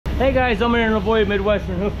Hey guys, I'm an avoid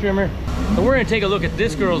Midwestern hoof trimmer. So we're gonna take a look at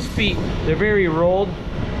this girl's feet. They're very rolled.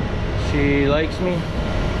 She likes me.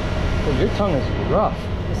 Oh, your tongue is rough.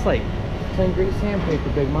 It's like 10 grit sandpaper,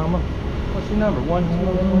 big mama. What's your number? 1,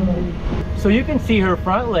 2, 3. So you can see her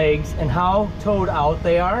front legs and how toed out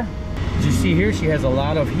they are. As you see here, she has a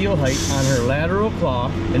lot of heel height on her lateral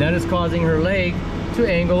claw, and that is causing her leg to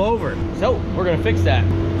angle over. So we're gonna fix that.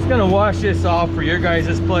 Just gonna wash this off for your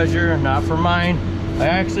guys' pleasure, not for mine. I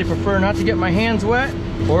actually prefer not to get my hands wet,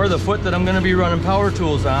 or the foot that I'm gonna be running power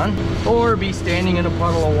tools on, or be standing in a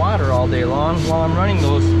puddle of water all day long while I'm running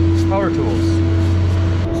those power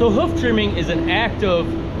tools. So hoof trimming is an act of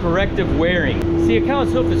corrective wearing. See, a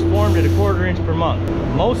cow's hoof is formed at 1/4 inch per month.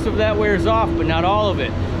 Most of that wears off, but not all of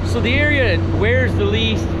it. So the area that wears the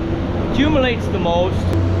least accumulates the most,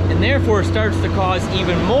 and therefore starts to cause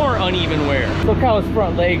even more uneven wear. So cows'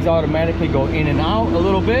 front legs automatically go in and out a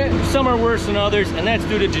little bit. Some are worse than others, and that's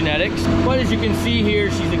due to genetics. But as you can see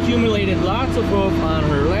here, she's accumulated lots of hoof on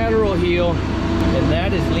her lateral heel, and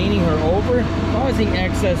that is leaning her over, causing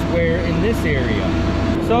excess wear in this area.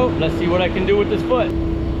 So let's see what I can do with this foot.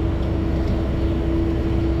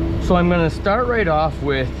 So I'm gonna start right off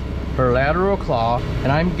with her lateral claw,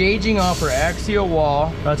 and I'm gauging off her axial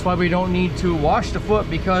wall. That's why we don't need to wash the foot,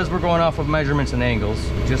 because we're going off of measurements and angles.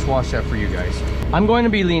 Just wash that for you guys. I'm going to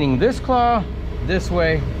be leaning this claw this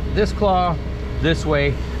way, this claw this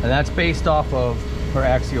way, and that's based off of her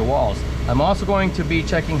axial walls. I'm also going to be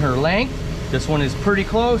checking her length. This one is pretty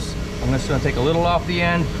close. I'm just going to take a little off the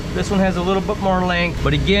end. This one has a little bit more length,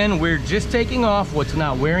 but again, we're just taking off what's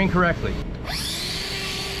not wearing correctly.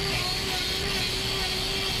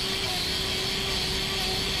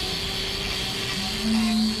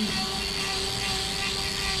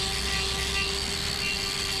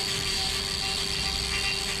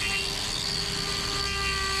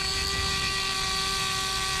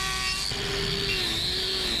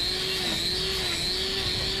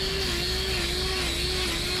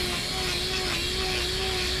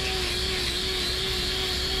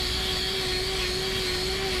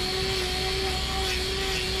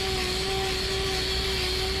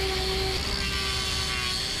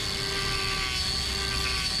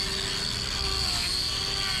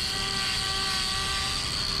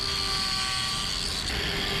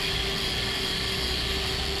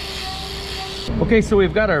 Okay, so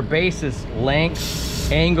we've got our bases,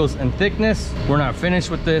 length, angles, and thickness. We're not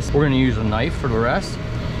finished with this. We're gonna use a knife for the rest.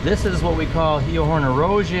 This is what we call heel horn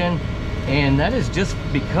erosion, and that is just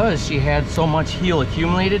because she had so much heel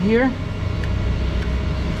accumulated here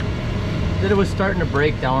that it was starting to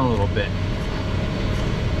break down a little bit.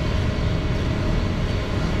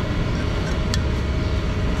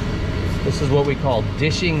 This is what we call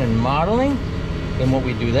dishing and modeling, and what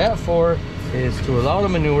we do that for is to allow the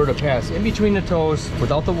manure to pass in between the toes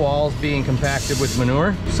without the walls being compacted with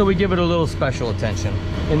manure. So we give it a little special attention.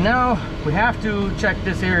 And now we have to check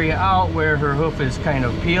this area out where her hoof is kind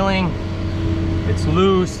of peeling. It's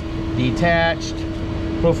loose, detached,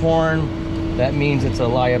 hoof horn. That means it's a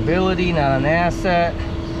liability, not an asset.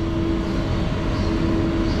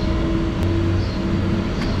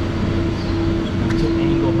 I'm going to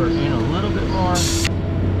angle her in a little bit more.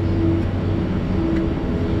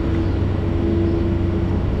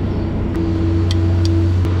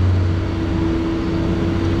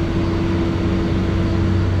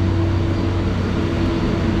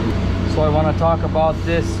 So I want to talk about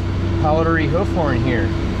this powdery hoof horn here.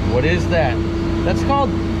 What is that? That's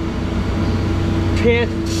called pith.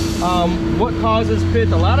 What causes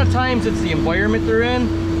pith? A lot of times it's the environment they're in,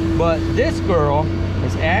 but this girl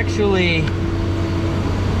has actually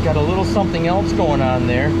got a little something else going on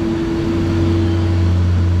there.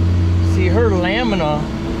 See, her lamina,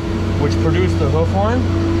 which produce the hoof horn,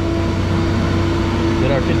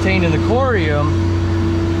 that are contained in the corium,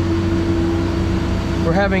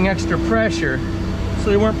 were having extra pressure, so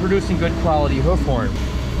they weren't producing good quality hoof horn.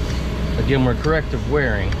 Again, we're corrective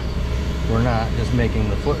wearing. We're not just making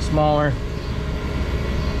the foot smaller.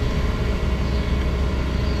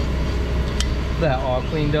 That all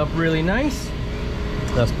cleaned up really nice.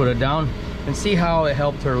 Let's put it down and see how it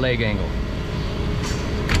helped her leg angle.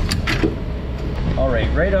 All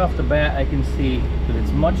right off the bat, I can see that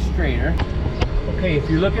it's much straighter. Okay, if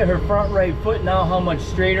you look at her front right foot now, how much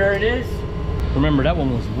straighter it is. Remember, that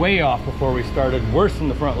one was way off before we started, worse than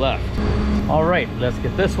the front left. All right, let's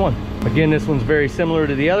get this one. Again, this one's very similar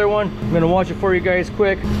to the other one. I'm gonna watch it for you guys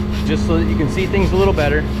quick, just so that you can see things a little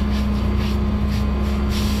better.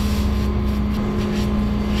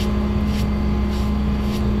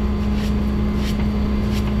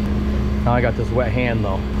 Now I got this wet hand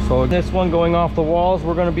though, So this one going off the walls,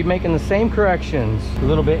 we're going to be making the same corrections. A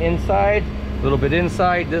little bit inside, a little bit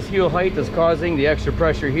inside. This heel height is causing the extra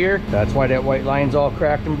pressure here. That's why that white line's all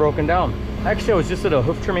cracked and broken down. Actually, I was just at a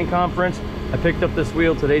hoof trimming conference. I picked up this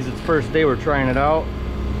wheel. Today's its first day. We're trying it out.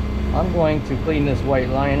 I'm going to clean this white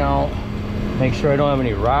line out. Make sure I don't have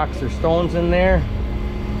any rocks or stones in there.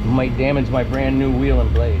 It might damage my brand new wheel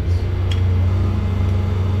and blades.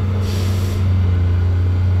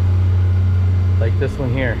 Like this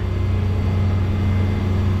one here.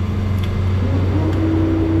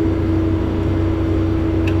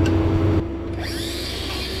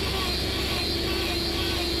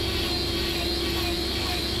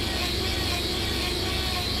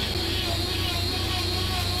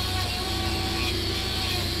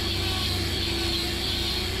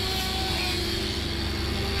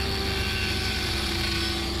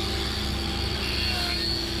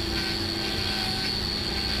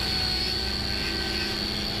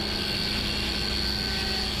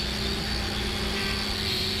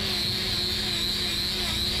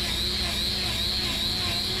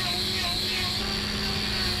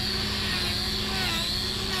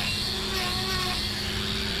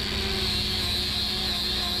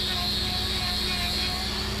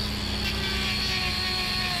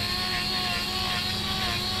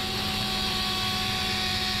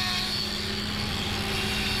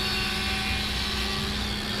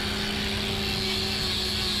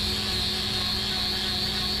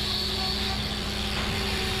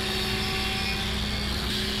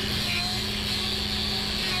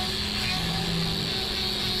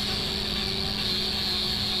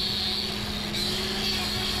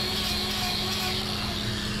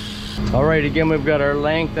 All right, again, we've got our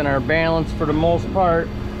length and our balance for the most part.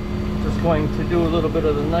 Just going to do a little bit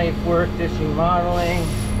of the knife work, dishing modeling,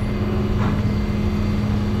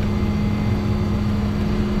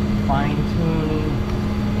 fine tuning.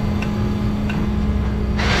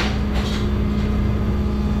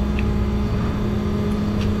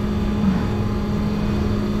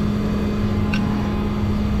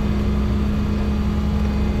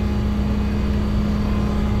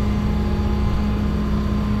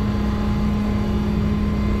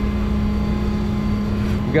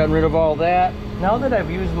 Gotten rid of all that. Now that I've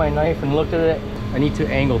used my knife and looked at it, I need to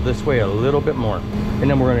angle this way a little bit more, and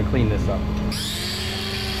then we're going to clean this up.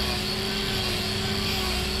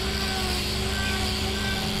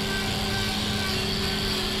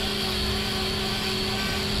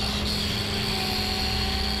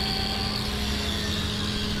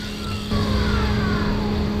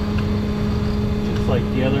 Just like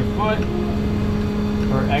the other foot,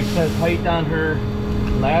 her excess height on her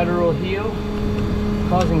lateral heel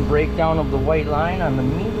causing breakdown of the white line on the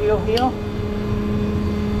medial heel.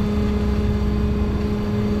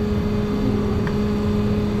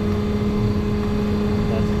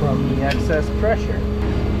 That's from the excess pressure.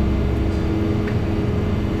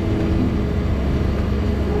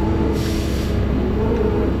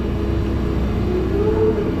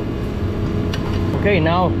 Okay,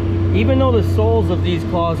 now even though the soles of these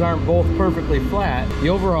claws aren't both perfectly flat, the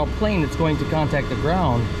overall plane that's going to contact the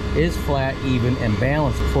ground is flat, even, and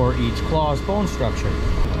balanced for each claw's bone structure.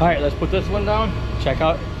 All right, let's put this one down. Check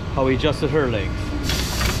out how we adjusted her legs.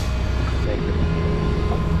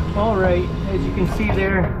 All right, as you can see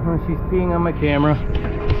there, she's peeing on my camera.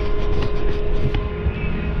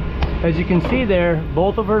 As you can see there,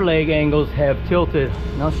 both of her leg angles have tilted.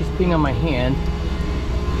 Now she's peeing on my hand.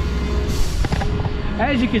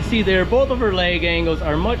 As you can see there, both of her leg angles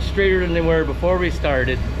are much straighter than they were before we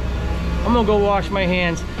started. I'm gonna go wash my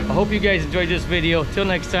hands. I hope you guys enjoyed this video. Till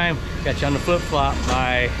next time, catch you on the flip flop.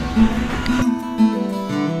 Bye.